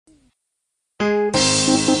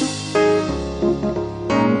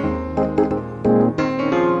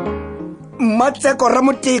Matseko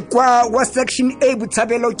Ramotekwa wa section A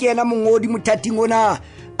Botshabelo ke ena mongodi mothating ona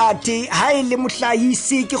ati ha ile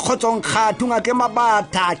mohlahisi ke khotsong kgatho ngake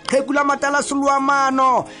mabatha qhekula matala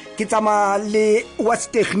solwamano ke tsama le wa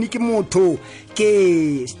technique motho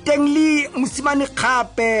ke Stanley Musimane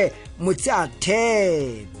Khape motse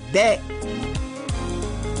be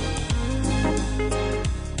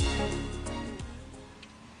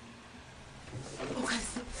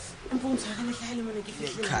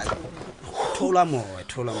thola moya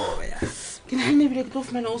ke na ne bile ke tlo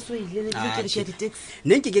fumana o so ile ne ke ke di taxi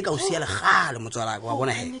ne ke ka o sia le gale motswala wa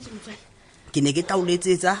bona he ke ne ke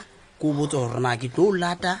tauletsetsa go botsa hore na ke tlo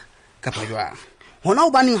lata ka pa jwa hona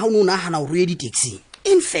o baneng ha o na hana o re di taxi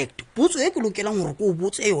in fact botso e ke lokelang hore go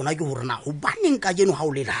botse yona ke hore na go baneng ka jeno ha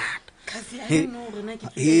o le lata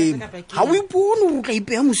ha o ipone o tla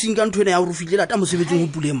ipeha mosinga ntho ena ya go fitlhela ta mosebetsing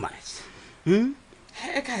go puleng mane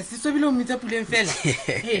Eka se so bile o mitsa puleng fela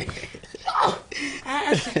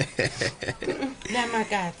la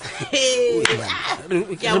makatsa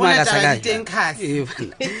ke bona ka teng khasi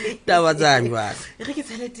taba tsa ngwa re ke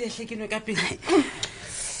tselete hle ke no ka pele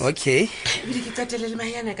okay bile ke tatele le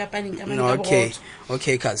mayana ka paning ka mane ka bo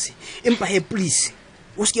okay khasi empa he please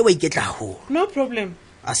o se ke wa iketla ho no problem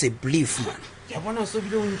as a belief man ya bona so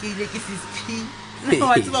bile o nkile ke 6p no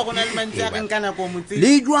wa tsaba gona le mantsi a re nkana go motse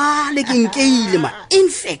le jwale ke nkeile ma in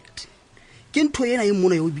fact ke ntho ena e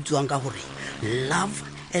mona yo bitswang ka hore love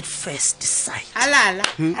at first sight halala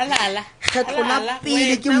kgetlola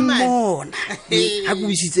pele ke mmona ha go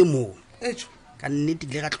isitse mo ka nnete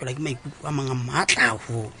le ga tlola ke maikutlo a manga matla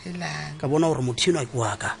ho ka bona hore motho eno a ke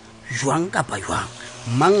waka jwang kapa jwang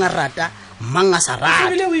mangarata manga sarata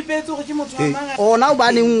bile o ipetse go ke motho wa manga ona o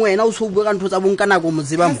ba neng wena o so bua ka ntho tsa bonkana go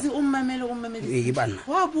motseba mo o mmamele e bana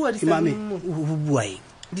wa bua di sa mo o bua eng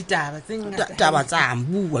ditaba tse ngata taba tsa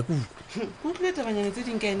bua ku o tle tabanyana tse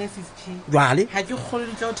ding ka ena 6p jwale ha ke kgolo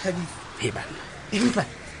di tla o thabisa e bana empa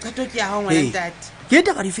tsato ke a ho ngwana ntate ke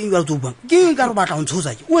taba di fengwa tso bua ke ka re batla o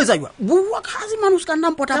ntshosa ke o etsa jwa bua khazi manu ska nna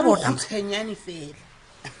pota ka tshanyane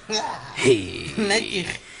fela he nna ke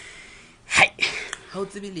hai ha o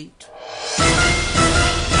tsebe letho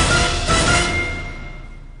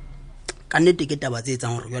ka nnete ke taba tse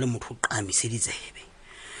etsang hore jwale motho o qamiseditsebe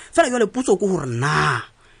fela jwale putso ke hore na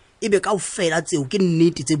ebe ka o fela tseo ke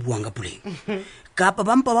nnete tse buang ka puleng kapa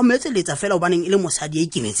bampa ba metseletsa fela o baneng ile mosadi ya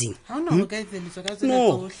ikemetseng ha ona go ka itseletsa ka tsela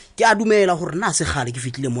no ke a dumela hore na se gale ke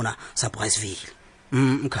fitlile mona surpriseville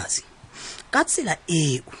mkhazi ka tsela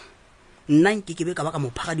eo nna ke be ka ba ka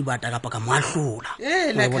mophaka dibata kapa ka moahlola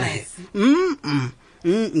la kasi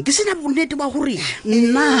ke sena bonnete ba hore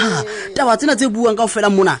nna taba tsena tse buang ka ofela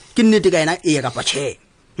mona ke nnete ka ena e ka pa che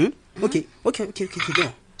okay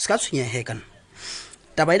ska tshwenya he kana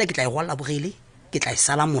taba ena ke tla e golla bogele ke tla e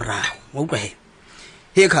sala morao wa utlwa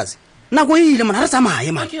he khazi na go ile mona re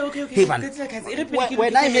tsamaye man okay bana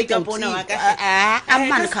wena he ka bona wa ka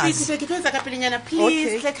amman khazi ke tloetsa ka pelenyana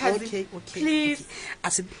please le khazi please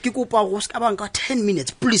ase ke kopa go ska bang ka 10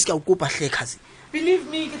 minutes please ka o kopa hle khazi believe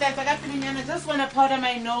me ke tloetsa ka pelenyana just wanna powder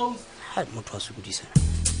my nose ha motho a se godisa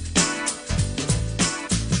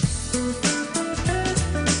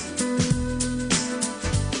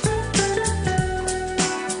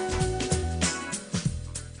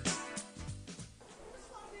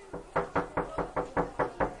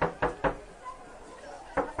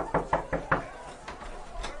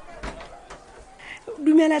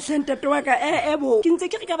dumela sentate wa ka ebo ke ntse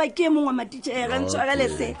ke re ka ba ke mongwe matitjhere ntshwara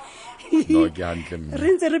lese no ke hantle mme re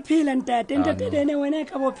ntse re phela ntate dene wena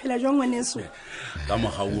ka bo phela jwa ngwaneso ka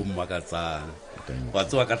moga o mmakatsang wa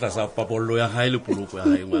tsewa ka tlasa papollo ya hae le poloko ya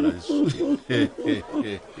hae ngwana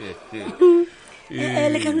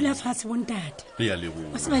le ka dula fatshe bontate ya lebo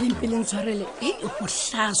o se ba leng pele ntshwarele go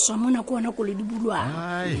hlaswa mona ko ona ko le di bulwa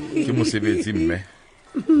ai ke mosebetsi mme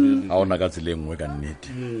ha ona ka tsile ngwe ka nnete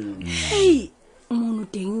hey mono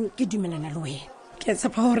teng ke dumelana le wena ke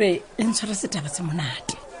tshepa hore le ntshwara setaba se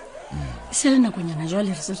monate se le nakonyana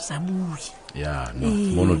jwale re se sa bui ya no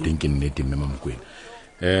mono teng ke nnete mme mamkwena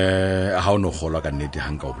ha ono golwa ka nnete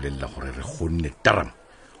hanga o bolella gore re gonne taram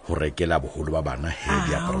go rekela bogolo ba bana he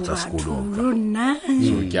diaparo tsa sekolo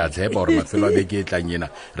so ke a tshepa gore mafelo a beke e tlang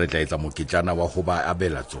ena re tla etsa moketlana wa go ba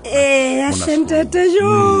abela tsona ya sentate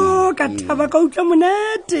jo ka thaba ka utlwa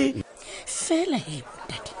monate fela he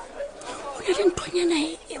bontate le ntonyana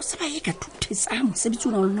e o se ba e ka thuthisa mosebetsi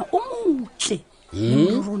ona lona o motle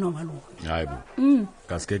rona wa lona ai bo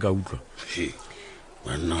ka se ka utlwa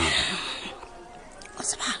wena o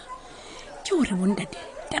se ba ke hore bontate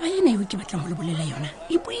taba ena yo ke batla mo le bolela yona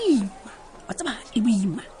e boima o tsaba e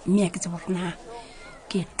boima mme ya ke tseba rona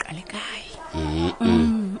ke qale kae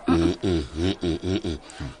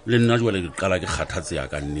le nna jwale ke qala ke kgathatse ya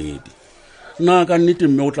ka nnete na ka nnete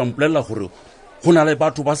mme o tla mpolelela gore go na le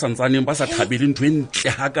batho ba santsaneng ba sa thabele ntho e ntle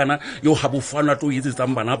hakana yo ha bofana to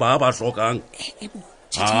yetsetsang bana ba hlokang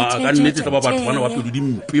ka nnete tla ba batho bana ba pelo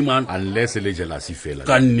dimpe man unless le jealousy fela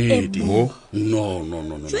ka nnete no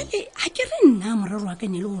jwale ha ke re nna morero wa ka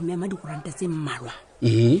ne le go mema dikoranta tse mmalwa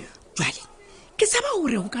jwale ke saba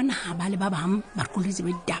gore go kana ha ba le ba bang ba koletse ba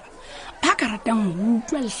ditaba ba ka ratang go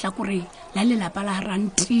utlwa lehlakore la lelapa la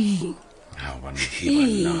ranting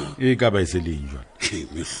e ka ba e se leng jwale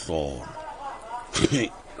mehlolo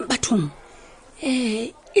bathong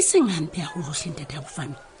e seng hampe ya go hlentata ya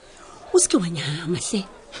bofame o se ke wa nyama hle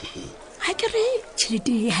ha ke re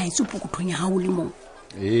tšhelete ha e tsopokothonya ha o le mong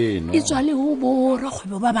no e tswa le ho bora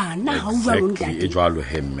kgwebo ba bana ha o jwalo ntate e jwalo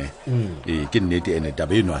hemme ke nnete ene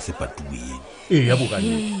taba eno a se patueng ya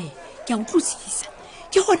bokane ke a utlwisisa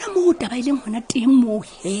ke gona mo taba ile ngwana teng mo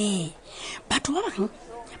he batho ba bang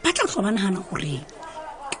ba tla tlo banahana gore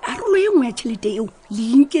karolo e nngwe ya tšhelete eo le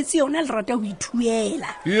inketse yona le rata go ithuela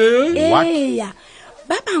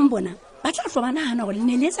ba bang bona ba tla tlo banahana gore le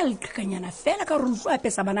ne le etsa leqhekanyana fela ka gore le tlo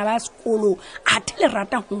apesa bana ba sekolo a the le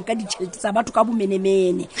rata go nka ditšhelete tsa batho ka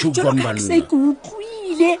bomenemene jalo ka ke se ke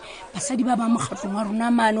utlwile basadi ba ba mokgatlong wa rona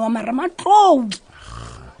mane wa maramatlou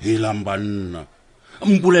helang banna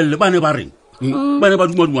mpolelle ba ne ba reng bane ba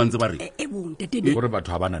duma ntse ba reng gore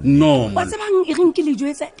batho ha bana no wa tsebang e reng ke le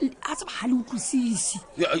jwetsa a tseba ha le utlwisisi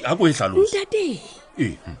a go e hlalosa ntate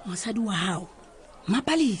mosadi wa hao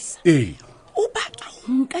Mapalesa o batla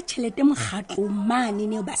go nka tšhelete mokgatlong mane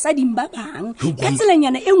ne basading ba bang ka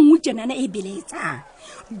tselanyana e nngwe tjenana e beletsang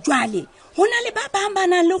jwale go na le ba bang ba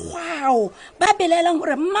nang le kgwao ba belelang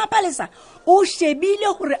gore Mapalesa o shebile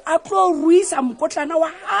gore a tlo ruisa mokotlana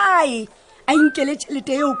wa hae a inkele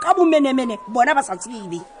tšhelete eo ka bomenemene bona ba sa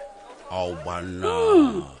tsebe ao banna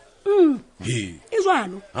e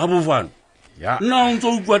jwalo a bofana nna o ntse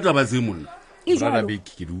o utlwa taba tse monna rana be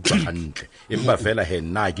ke di utlwa gantle empa fela he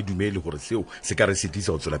nna ke dumele gore seo se ka re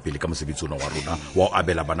setisa go tswela pele ka mosebetsi ona wa rona wa o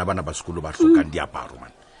abela bana ba sekolo ba tlhokang diaparo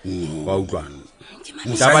man wa utlwa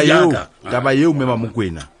taba eo mema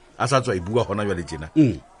Mokwena a sa tswa e bua gona jwa le tjena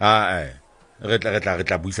re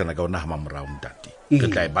tla buisana ka ona ha mamorao ntate re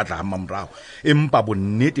tla e batla ha mamorao empa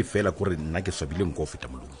bonnete fela gore nna ke swabile nko feta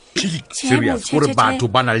molomo serious gore batho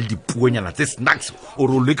ba na le dipuonyana tse snacks o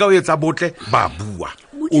re le ka o etsa botle ba bua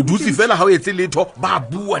o dutse fela ha o etse letho ba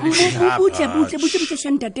bua le butle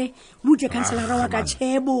shantate butle kanselara wa ka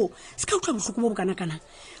Chebo se ka utlwa bohloko bo bokana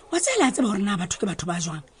wa tsela tseba gore na batho ke batho ba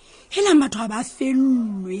jwang hela batho ba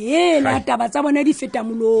fellwe la taba tsa bona di feta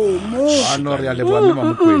molomo ano re ya le bua mema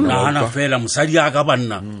Mokwena na fela mosadi ya ka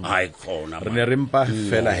banna ai khona re ne re mpa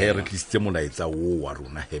fela he re tliste molaetsa o wa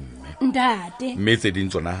rona hemme ntate metse din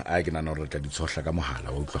tsona a ke nana re tla di tshohla ka mohala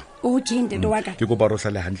wa utlwa okay ntate wa ka ke go ba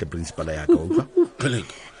rosale hantle principal ya ka utlwa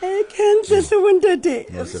kentle se bontate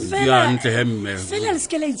ya ntle hemme fela le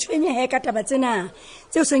skela itshwenye he ka taba tsena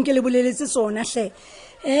tse o senke le boleletse tsona hle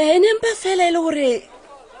nempa fela ile gore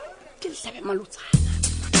ke hlabe malutsana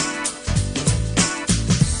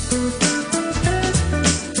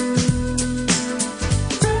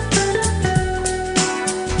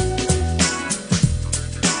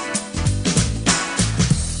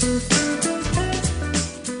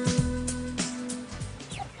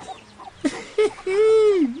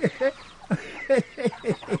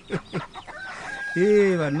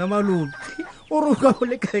bana malolo o roka go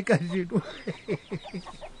le kae ka jeno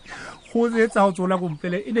go tsetsa go tsola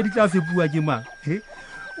kompele e ne di tla fepuwa ke mang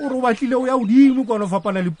o re batlile o ya godimo kwana o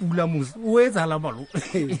fapana le pula mose o etsala malo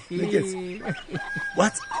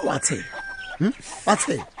watse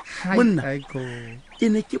monna ke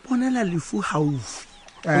ne ke bonela lefu haufi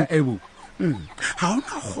ebo ha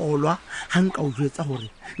ona golwa ha nka o jwetsa gore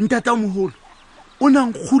ntata moholo o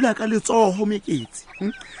nang khula ka letsoho meketse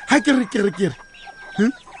ha ke re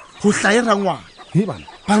go hlaira ngwana bana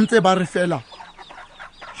ba ntse ba re fela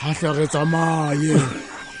ha re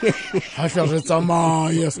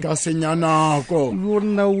tsamaye ska senya nako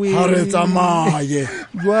ha re tsamaye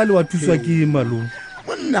jwale wa thuswa ke malome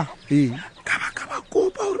monna ka ba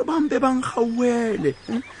kopa gore ba mbe bang gauele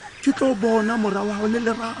ke tlo bona mora wa le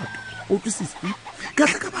lerato o tsisi ka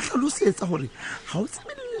tla ka ba hlalosetsa gore ha o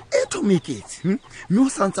tsebe etho meketse mme o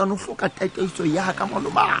santsana o hloka tataiso ya ka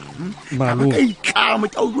maloma ka itlama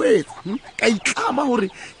ka o jwetsa ka itlama gore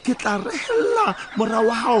ke tla rehella mora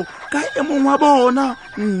wa hao ka emong wa bona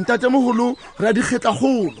ntate moholo ra di kgetla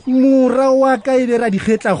golo mora wa ka e be ra di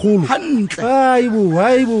kgetla golo hantle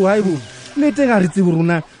haibo le teng a re tsebo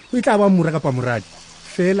rona o tla ba mora ka pa moradi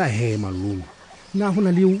fela he malome na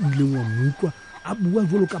hona le o ileng wa mutwa a bua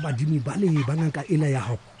jolo ka badimo ba le ba ngaka ela ya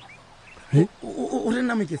hao o re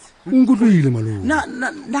nna Meketsi nkutlwile malome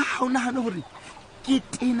na ha o nahane hore ke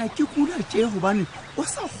tena ke kula tje gobane o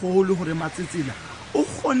sa gole gore Matsetsela o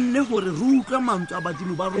kgonne gore re utlwa mantswe a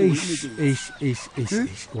badimo ba rona Meketsi.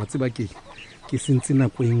 wa tseba ke sentse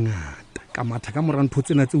nako e ngata ka matha ka morantho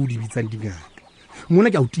tsena tse o di bitsang dingaka mona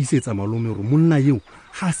ke a o tiisetsa malome gore monna eo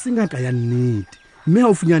ga se ngaka ya nnete mme ha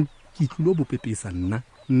o funyane ke tlilo bopepesa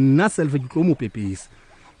nna self ke tlo mo pepesa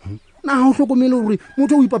na ha o hlokomele hore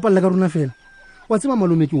motho o ipapalla ka rona fela wa tseba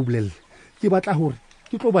malome ke o bolelle ke batla hore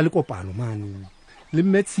ke tlo ba le kopano mane le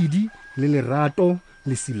Metsidi le Lerato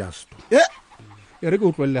le Silasto e re ke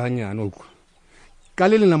o tlwelle hanyane o kwa ka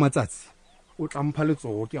le lena matsatsi o tla mpha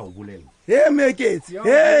letsogo ke a o bolella Meketsi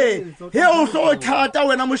he o hlo thata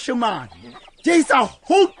wena moshemane Jaisa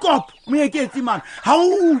hook up Meketsi man ha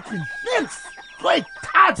o utlwe next right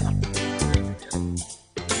thata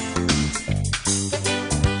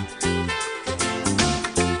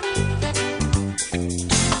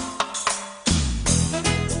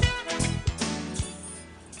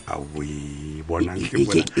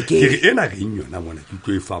ke ena re nyona mona ke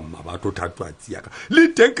tlo e fa mma batho thatwatsi yaka le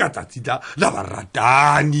teng ka tsatsi la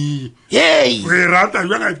baratani re rata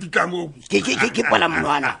jwang a fitla mo ke pala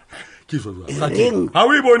monwana ke so jwang ha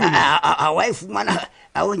o e bone a wa e fumana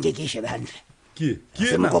a o nke ke shebe hantle ke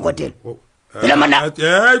se mokokotelo ela mana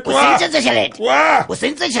o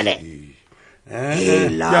sentse tšhelete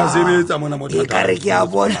ya sebetsa mona e kare ke a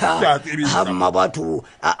bona ha mma batho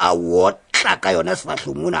a wotla ka yona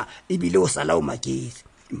sefatlho mona ebile o sala o maketse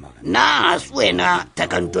na se wena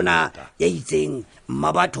takantona ya itseng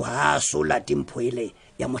mma batho ha so late mpho ele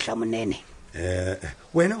ya mohlamonene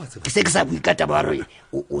wena wa tseba ke se ke sa buikata ba re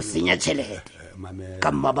o senya tšhelete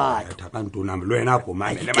ka mma batho takantona le wena go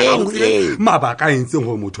mamele mabaka a entseng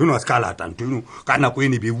gore motho eno a se ka lata ntho eno ka nako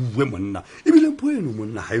ene be bue monna ebile mpho eno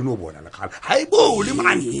monna ha eno bona le kgale ha e bole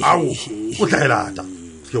mane ao o tla elata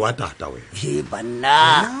ke wa tata wena banna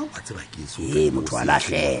wa tseba ke so motho a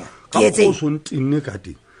lahle ke etse so ntinne ka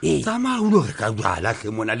teng tsama o lo re ka jwala hle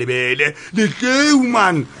mona lebele le tleu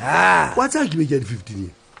man wa tsaya ke be ke ya di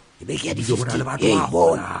 15 beke ya di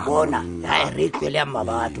 15 bona ha re tlwele ya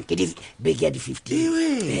mabatho ke di beke ya di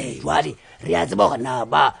 15 jwale re a tseba gore na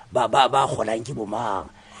ba golang ke bomang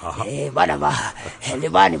bana ba le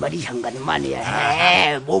bane ba di hangane mane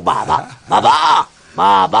bo baba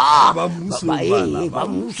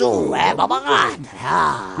muso ba ngata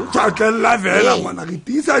tšakella fela ngwana re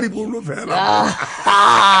tisa dibolo fela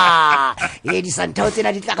di santhao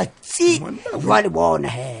tsena di tla ka tsi jwale bona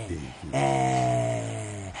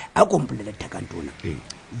a kompolele takantona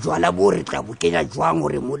jwala bo re tla bo kenya jwang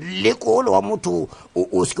gore molekolo wa motho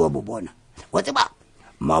o se ke wa bo bona wa tseba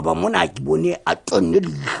maba mona ke bone a tonne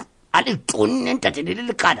a le tonne ntate le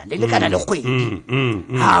lekana le kgwedi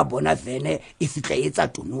ha bona fene e fitla etsa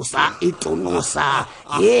tonosa e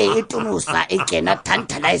kena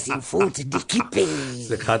tantalizing food dikipeng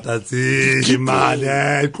se khata tse di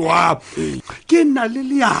mane kwa ke nna le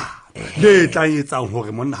lia le tla etsang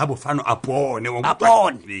hore monna ha bofano a pone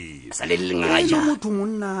sa le lengaja motho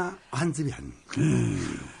monna a ntse be hantle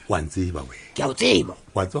wa tseba we ke a tseba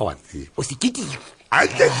wa tseba o se kitile a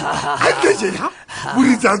ke jela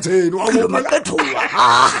buritsa tseno a mo makathoa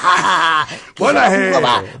bona he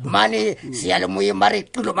mane se ya le moye mare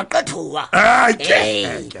tulo makathoa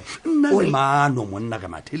nna le mano monna ka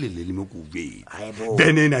mathelele le mokube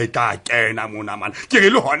benena ita kena mona man ke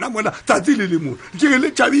le hona mona tsatsi le mona ke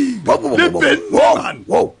le tšhabi le benman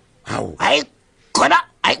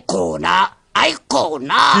ai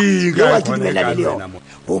kona yo wa kimela le yo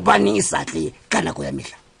go bane isatle kana go ya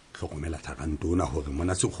mehla tlhokomela takantona gore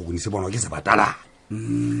mona se kgogone se bonwa ke se batala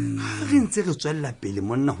re ntse re tswella pele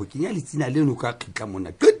monna go kenya letsina leno ka khitla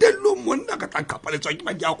monna qetello monna ka tla kapaletswa ke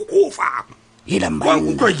ba di a gofa wa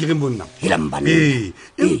utlwa ke re monna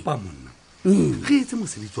empa monna re etse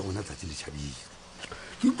mosebetsi wa gona tsatsi le tšhabile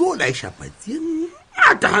ke tlo la e shapatsi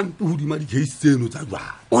ngata hampe hodima di-case tseno tsa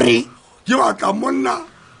jwang ore ke batla monna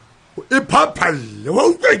e phaphalle wa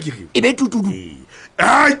utlwa ke re e be tutudu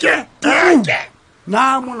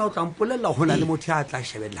na mola o tlampolela gona le motho a tla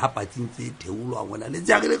shebela ha patsing tse theolwa ngona le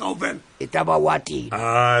tsa gele kaofela e taba wa teng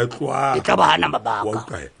tloa e taba hana mabaka wa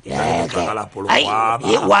utlwa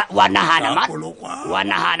wa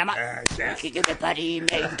nahana ma ke be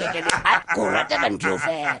padime ke ko rata ka ntho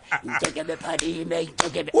fela ke be padime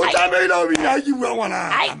o tsamaile o bina ke bua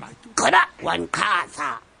ngwana khona one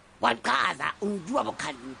khaza unjua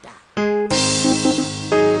bokhanta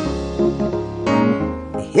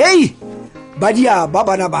hey badia ba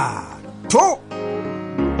bana ba tho